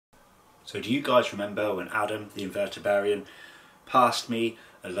So do you guys remember when Adam, the invertebrarian, passed me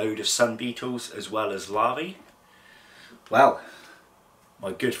a load of sun beetles as well as larvae? Well,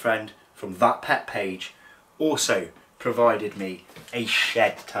 my good friend from That Pet page also provided me a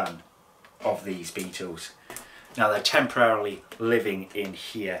shed ton of these beetles. Now they're temporarily living in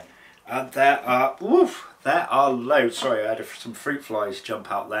here, and there are loads. Sorry, I had some fruit flies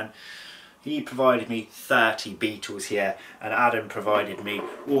jump out then. He provided me 30 beetles here, and Adam provided me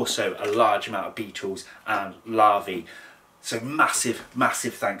also a large amount of beetles and larvae. So massive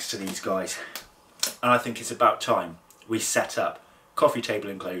thanks to these guys. And I think it's about time we set up Coffee Table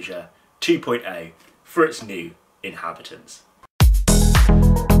Enclosure 2.0 for its new inhabitants.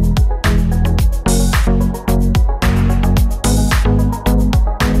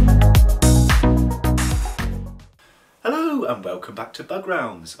 Hello and welcome back to Bug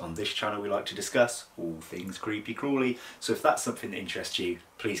Rounds. On this channel we like to discuss all things creepy crawly, so if that's something that interests you,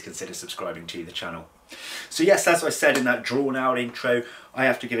 please consider subscribing to the channel. So yes, as I said in that drawn out intro, I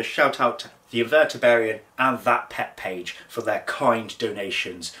have to give a shout out to the Invertebrarian and That Pet page for their kind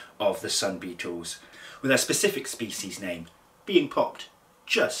donations of the sun beetles, with their specific species name being popped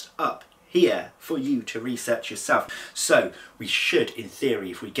just up here for you to research yourself. So we should, in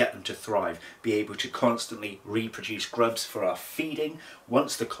theory, if we get them to thrive, be able to constantly reproduce grubs for our feeding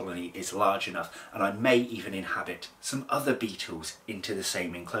once the colony is large enough, and I may even inhabit some other beetles into the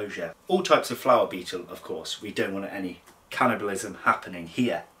same enclosure. All types of flower beetle, of course. We don't want any cannibalism happening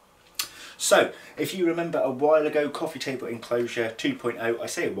here. So if you remember a while ago, Coffee Table Enclosure 2.0, I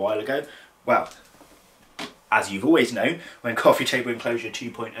say a while ago, well, as you've always known, when Coffee Table Enclosure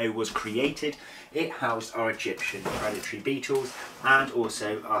 2.0 was created, it housed our Egyptian predatory beetles and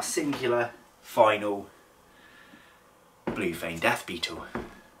also our singular final blue vein death beetle.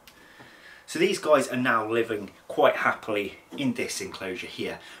 So these guys are now living quite happily in this enclosure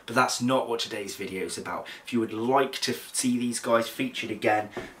here, but that's not what today's video is about. If you would like to see these guys featured again,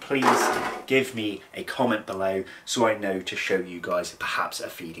 please give me a comment below so I know to show you guys perhaps a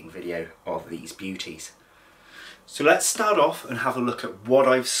feeding video of these beauties. So let's start off and have a look at what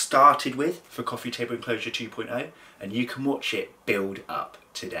I've started with for Coffee Table Enclosure 2.0, and you can watch it build up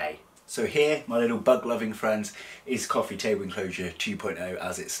today. So here, my little bug loving friends, is Coffee Table Enclosure 2.0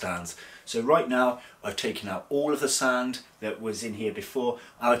 as it stands. So right now I've taken out all of the sand that was in here before,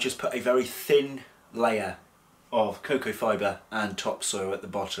 and I've just put a very thin layer of cocoa fibre and topsoil at the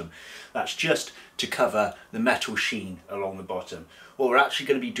bottom. That's just to cover the metal sheen along the bottom. What we're actually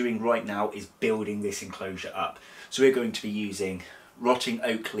going to be doing right now is building this enclosure up. So we're going to be using rotting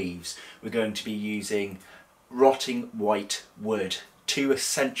oak leaves, we're going to be using rotting white wood, two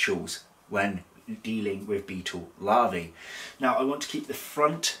essentials when dealing with beetle larvae. Now I want to keep the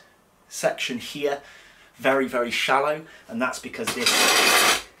front section here very shallow, and that's because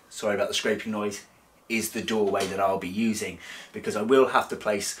this, sorry about the scraping noise, is the doorway that I'll be using, because I will have to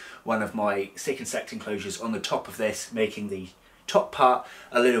place one of my stick insect enclosures on the top of this, making the top part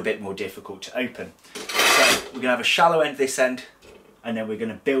a little bit more difficult to open. So we're going to have a shallow end this end, and then we're going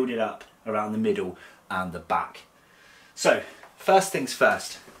to build it up around the middle and the back. So first things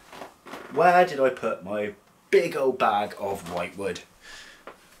first, where did I put my big old bag of white wood?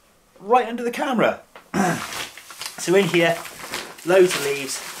 Right under the camera. So in here, loads of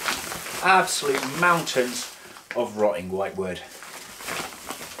leaves, absolute mountains of rotting white wood.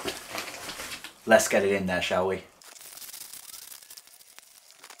 Let's get it in there, shall we?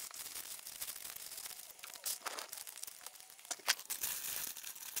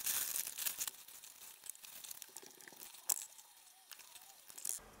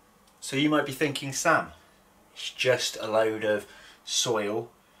 So you might be thinking, Sam, it's just a load of soil,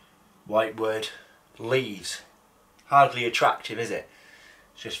 white wood, leaves. Hardly attractive, is it?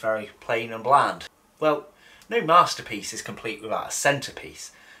 It's just very plain and bland. Well, no masterpiece is complete without a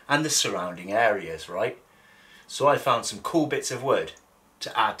centrepiece and the surrounding areas, right? So I found some cool bits of wood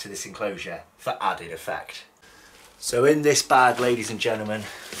to add to this enclosure for added effect. So in this bag, ladies and gentlemen,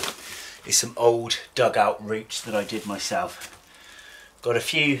 is some old dugout roots that I did myself. Got a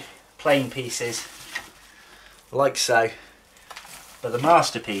few plain pieces, like so, but the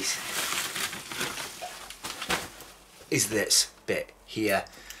masterpiece is this bit here.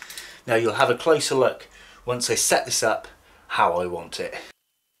 Now you'll have a closer look once I set this up how I want it.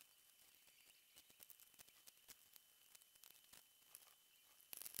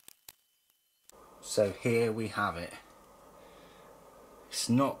 So here we have it. It's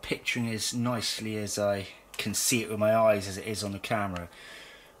not picturing as nicely as I can see it with my eyes as it is on the camera.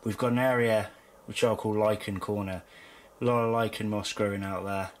 We've got an area which I'll call lichen corner. A lot of lichen moss growing out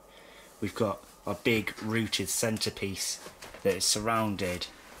there. We've got a big rooted centrepiece that is surrounded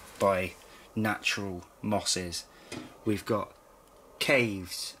by natural mosses. We've got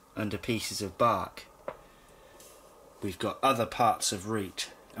caves under pieces of bark. We've got other parts of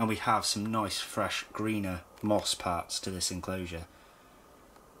root, and we have some nice fresh greener moss parts to this enclosure.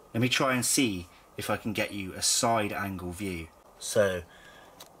 Let me try and see if I can get you a side angle view. So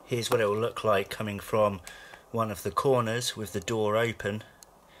here's what it will look like coming from one of the corners with the door open,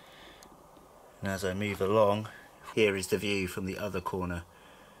 and as I move along, here is the view from the other corner.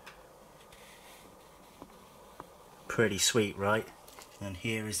 Pretty sweet, right? And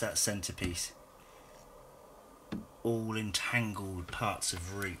here is that centerpiece, all entangled parts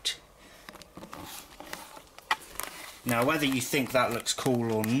of root. Now, whether you think that looks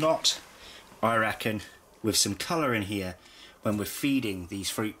cool or not, I reckon with some colour in here when we're feeding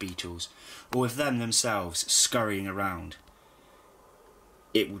these fruit beetles, or with them themselves scurrying around,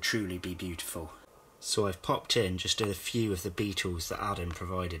 it will truly be beautiful. So I've popped in just a few of the beetles that Adam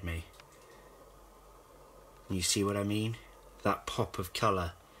provided me. You see what I mean? That pop of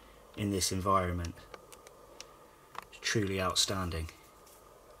colour in this environment. It's truly outstanding.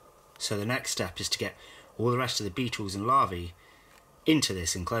 So the next step is to get all the rest of the beetles and larvae into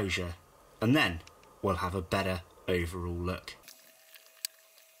this enclosure, and then we'll have a better overall look.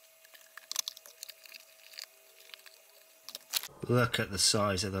 Look at the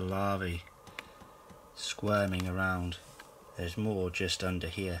size of the larvae squirming around. There's more just under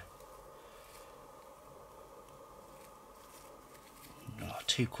here. Oh,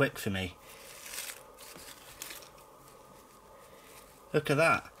 too quick for me. Look at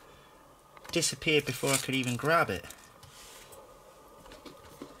that. Disappeared before I could even grab it.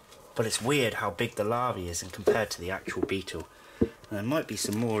 But it's weird how big the larvae is compared to the actual beetle. And there might be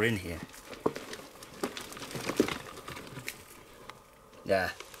some more in here.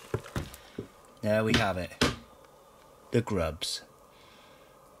 There we have it. The grubs.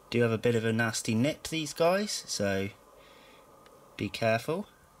 Do have a bit of a nasty nip, these guys, so be careful.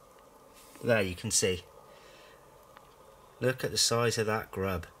 There you can see. Look at the size of that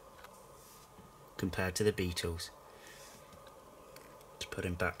grub compared to the beetles. Let's put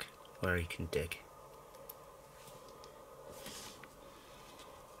him back where he can dig.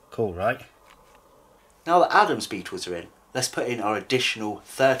 Cool, right? Now that Adam's beetles are in, let's put in our additional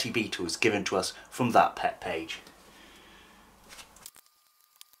 30 beetles given to us from that pet page.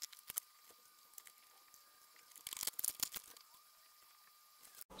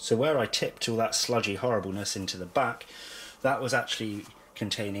 So where I tipped all that sludgy horribleness into the back, that was actually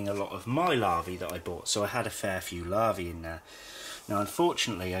containing a lot of my larvae that I bought, so I had a fair few larvae in there. Now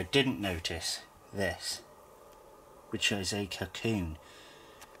unfortunately I didn't notice this, which is a cocoon.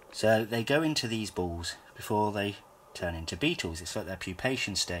 So they go into these balls before they turn into beetles. It's like their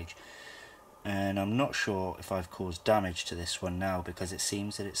pupation stage, and I'm not sure if I've caused damage to this one now because it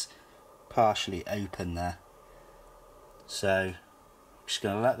seems that it's partially open there. So I'm just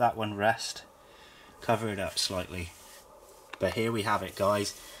going to let that one rest, cover it up slightly. But here we have it,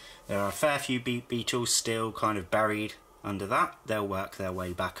 guys. There are a fair few beetles still kind of buried under that. They'll work their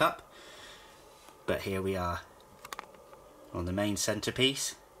way back up, but here we are on the main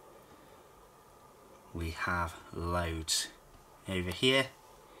centerpiece. We have loads over here,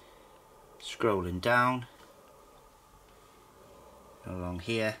 scrolling down along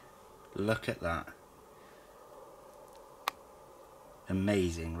here. Look at that.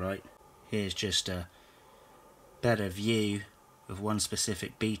 Amazing, right? Here's just a better view of one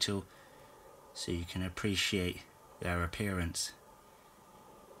specific beetle so you can appreciate their appearance.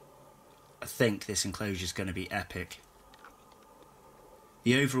 I think this enclosure is going to be epic.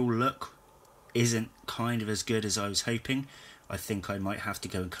 The overall look isn't kind of as good as I was hoping. I think I might have to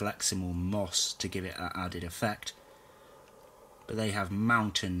go and collect some more moss to give it that added effect. But they have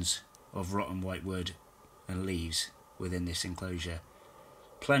mountains of rotten white wood and leaves within this enclosure.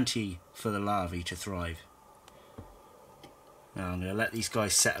 Plenty for the larvae to thrive. Now I'm going to let these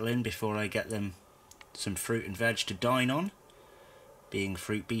guys settle in before I get them some fruit and veg to dine on. Being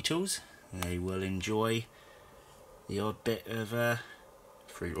fruit beetles, they will enjoy the odd bit of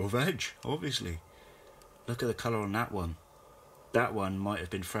fruit or veg, obviously. Look at the colour on that one. That one might have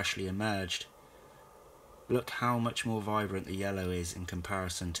been freshly emerged. Look how much more vibrant the yellow is in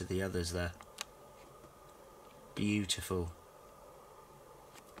comparison to the others there. Beautiful.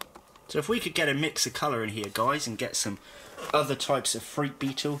 So if we could get a mix of colour in here, guys, and get some other types of fruit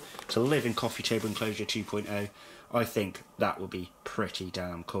beetle to live in Coffee Table Enclosure 2.0, I think that would be pretty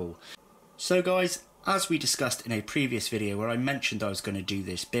damn cool. So guys, as we discussed in a previous video where I mentioned I was going to do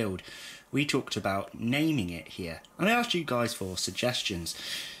this build, we talked about naming it here, and I asked you guys for suggestions.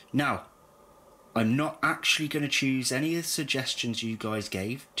 Now, I'm not actually going to choose any of the suggestions you guys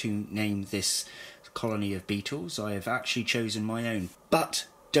gave to name this colony of beetles. I have actually chosen my own. But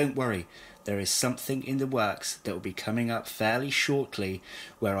don't worry, there is something in the works that will be coming up fairly shortly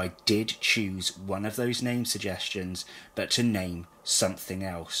where I did choose one of those name suggestions, but to name something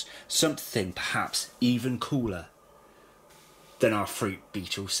else. Something perhaps even cooler than our fruit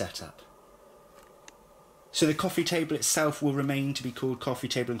beetle setup. So the coffee table itself will remain to be called Coffee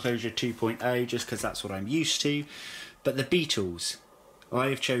Table Enclosure 2.0 just because that's what I'm used to. But the beetles, I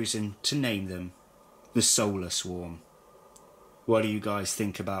have chosen to name them the Solar Swarm. What do you guys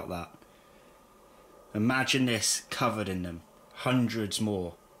think about that? Imagine this covered in them, hundreds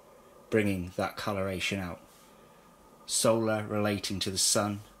more, bringing that coloration out. Solar relating to the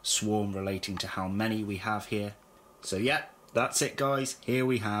sun, swarm relating to how many we have here. So yeah, that's it guys, here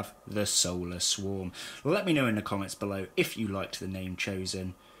we have the Solar Swarm. Let me know in the comments below if you liked the name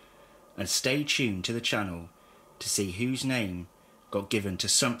chosen, and stay tuned to the channel to see whose name got given to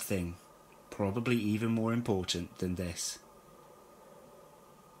something probably even more important than this.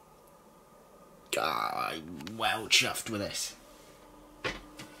 I'm well chuffed with this.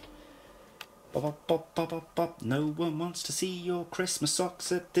 Bop, bop, bop, bop, bop. No one wants to see your Christmas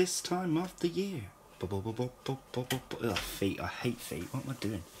socks at this time of the year. Bop, bop, bop, bop, bop, bop, bop. Ugh, feet. I hate feet. What am I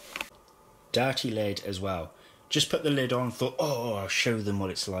doing? Dirty lid as well. Just put the lid on, thought, oh, I'll show them what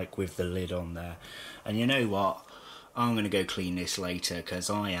it's like with the lid on there. And you know what? I'm going to go clean this later because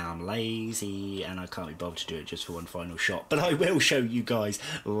I am lazy and I can't be bothered to do it just for one final shot. But I will show you guys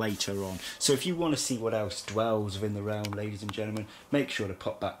later on. So if you want to see what else dwells within the realm, ladies and gentlemen, make sure to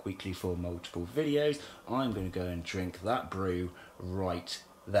pop back weekly for multiple videos. I'm going to go and drink that brew right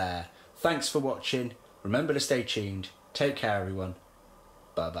there. Thanks for watching. Remember to stay tuned. Take care, everyone.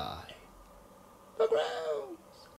 Bye-bye. Bye-bye.